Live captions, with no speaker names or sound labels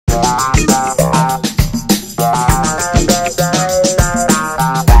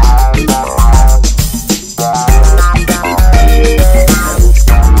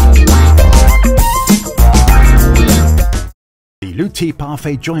Outil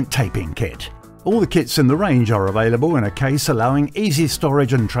Parfait joint taping kit. All the kits in the range are available in a case allowing easy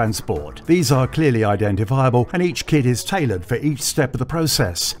storage and transport. These are clearly identifiable and each kit is tailored for each step of the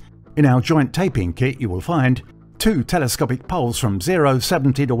process. In our joint taping kit you will find 2 telescopic poles from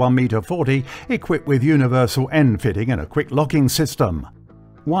 0.70 to 1.40 m equipped with universal end fitting and a quick locking system.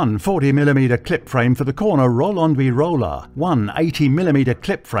 1 40mm clip frame for the corner roll-on-wheel roller, 1 80mm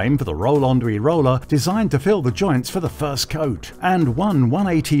clip frame for the roll-on-wheel roller designed to fill the joints for the first coat, and 1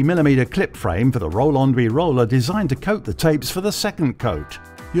 180mm clip frame for the roll-on-wheel roller designed to coat the tapes for the second coat.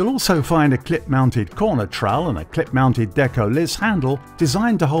 You'll also find a clip-mounted corner trowel and a clip-mounted deco-list handle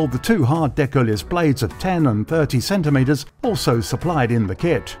designed to hold the 2 hard deco-list blades of 10 and 30 cm, also supplied in the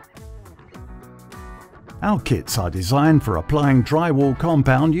kit. Our kits are designed for applying drywall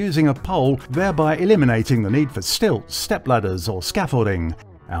compound using a pole, thereby eliminating the need for stilts, stepladders or scaffolding.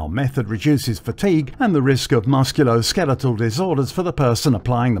 Our method reduces fatigue and the risk of musculoskeletal disorders for the person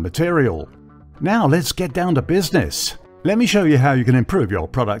applying the material. Now let's get down to business. Let me show you how you can improve your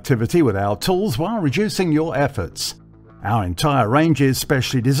productivity with our tools while reducing your efforts. Our entire range is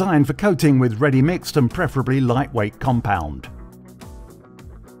specially designed for coating with ready mixed and preferably lightweight compound.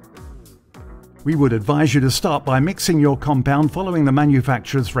 We would advise you to start by mixing your compound following the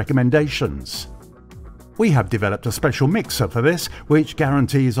manufacturer's recommendations. We have developed a special mixer for this, which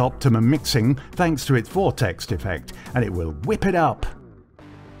guarantees optimum mixing thanks to its vortex effect, and it will whip it up.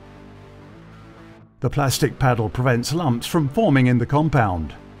 The plastic paddle prevents lumps from forming in the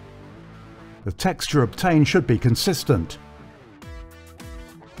compound. The texture obtained should be consistent.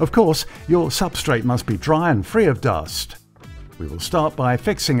 Of course, your substrate must be dry and free of dust. We will start by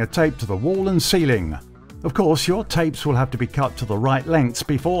fixing a tape to the wall and ceiling. Of course, your tapes will have to be cut to the right lengths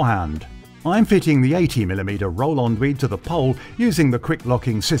beforehand. I'm fitting the 80mm roll-on bead to the pole using the quick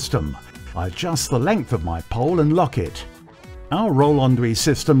locking system. I adjust the length of my pole and lock it. Our roll-on bead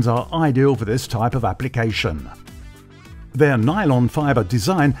systems are ideal for this type of application. Their nylon fibre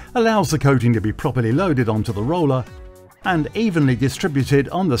design allows the coating to be properly loaded onto the roller and evenly distributed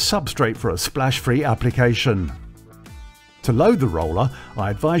on the substrate for a splash-free application. To load the roller, I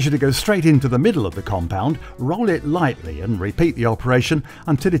advise you to go straight into the middle of the compound, roll it lightly and repeat the operation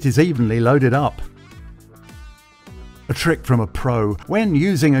until it is evenly loaded up. A trick from a pro when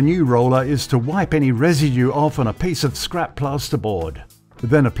using a new roller is to wipe any residue off on a piece of scrap plasterboard.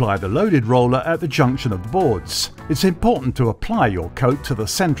 Then apply the loaded roller at the junction of the boards. It's important to apply your coat to the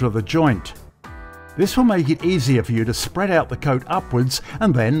centre of the joint. This will make it easier for you to spread out the coat upwards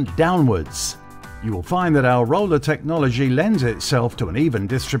and then downwards. You will find that our roller technology lends itself to an even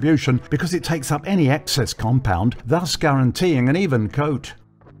distribution because it takes up any excess compound, thus guaranteeing an even coat.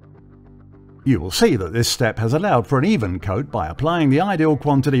 You will see that this step has allowed for an even coat by applying the ideal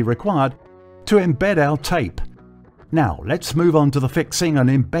quantity required to embed our tape. Now let's move on to the fixing and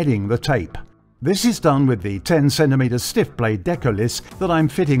embedding the tape. This is done with the 10cm stiff blade deco list that I'm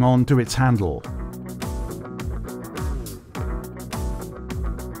fitting onto its handle.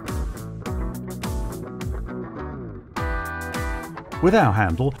 With our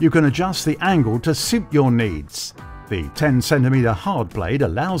handle, you can adjust the angle to suit your needs. The 10cm hard blade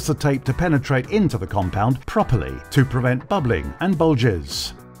allows the tape to penetrate into the compound properly to prevent bubbling and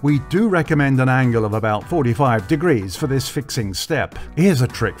bulges. We do recommend an angle of about 45 degrees for this fixing step. Here's a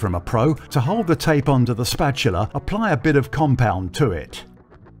trick from a pro. To hold the tape onto the spatula, apply a bit of compound to it.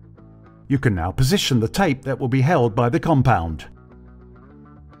 You can now position the tape that will be held by the compound.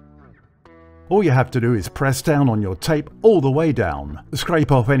 All you have to do is press down on your tape all the way down,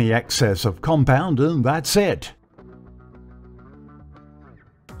 scrape off any excess of compound, and that's it.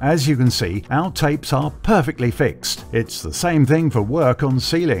 As you can see, our tapes are perfectly fixed. It's the same thing for work on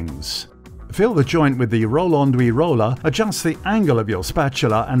ceilings. Fill the joint with the roll-on roller, adjust the angle of your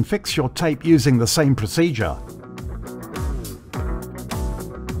spatula and fix your tape using the same procedure.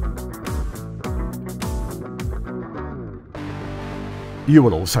 You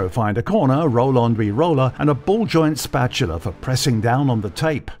will also find a corner roll-on roller and a ball joint spatula for pressing down on the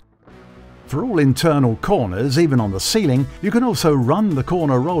tape. For all internal corners, even on the ceiling, you can also run the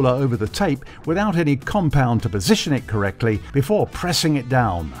corner roller over the tape without any compound to position it correctly before pressing it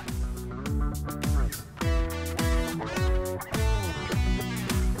down.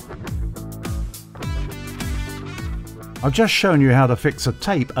 I've just shown you how to fix a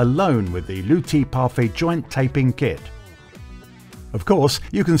tape alone with the Outil Parfait joint taping kit. Of course,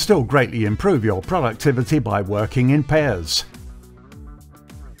 you can still greatly improve your productivity by working in pairs.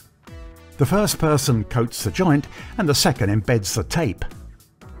 The first person coats the joint and the second embeds the tape.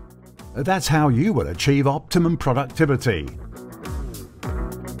 That's how you will achieve optimum productivity.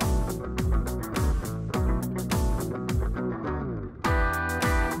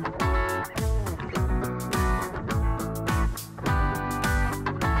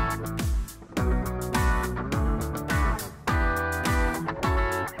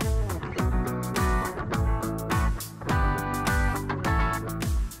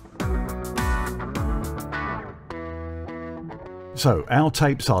 So our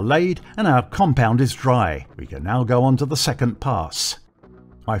tapes are laid and our compound is dry. We can now go on to the second pass.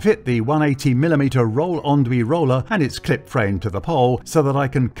 I fit the 180mm roll-onto roller and its clip frame to the pole so that I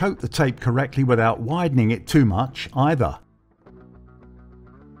can coat the tape correctly without widening it too much either.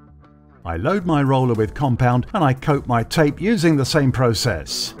 I load my roller with compound and I coat my tape using the same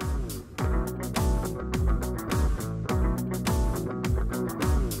process.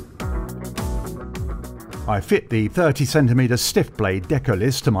 I fit the 30cm stiff blade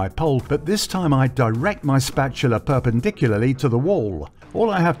Decolis to my pole, but this time I direct my spatula perpendicularly to the wall. All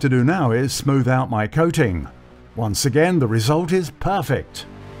I have to do now is smooth out my coating. Once again, the result is perfect.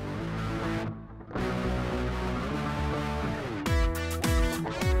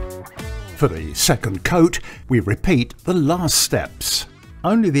 For the second coat, we repeat the last steps.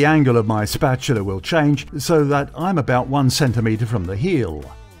 Only the angle of my spatula will change so that I'm about 1 cm from the heel.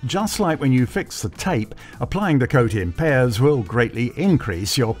 Just like when you fix the tape, applying the coat in pairs will greatly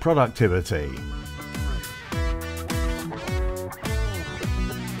increase your productivity.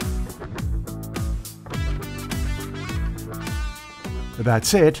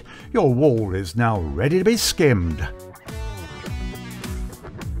 That's it, your wall is now ready to be skimmed.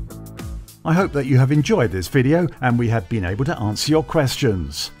 I hope that you have enjoyed this video and we have been able to answer your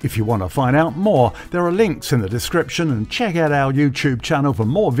questions. If you want to find out more, there are links in the description, and check out our YouTube channel for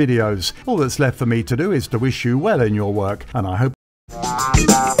more videos. All that's left for me to do is to wish you well in your work, and I hope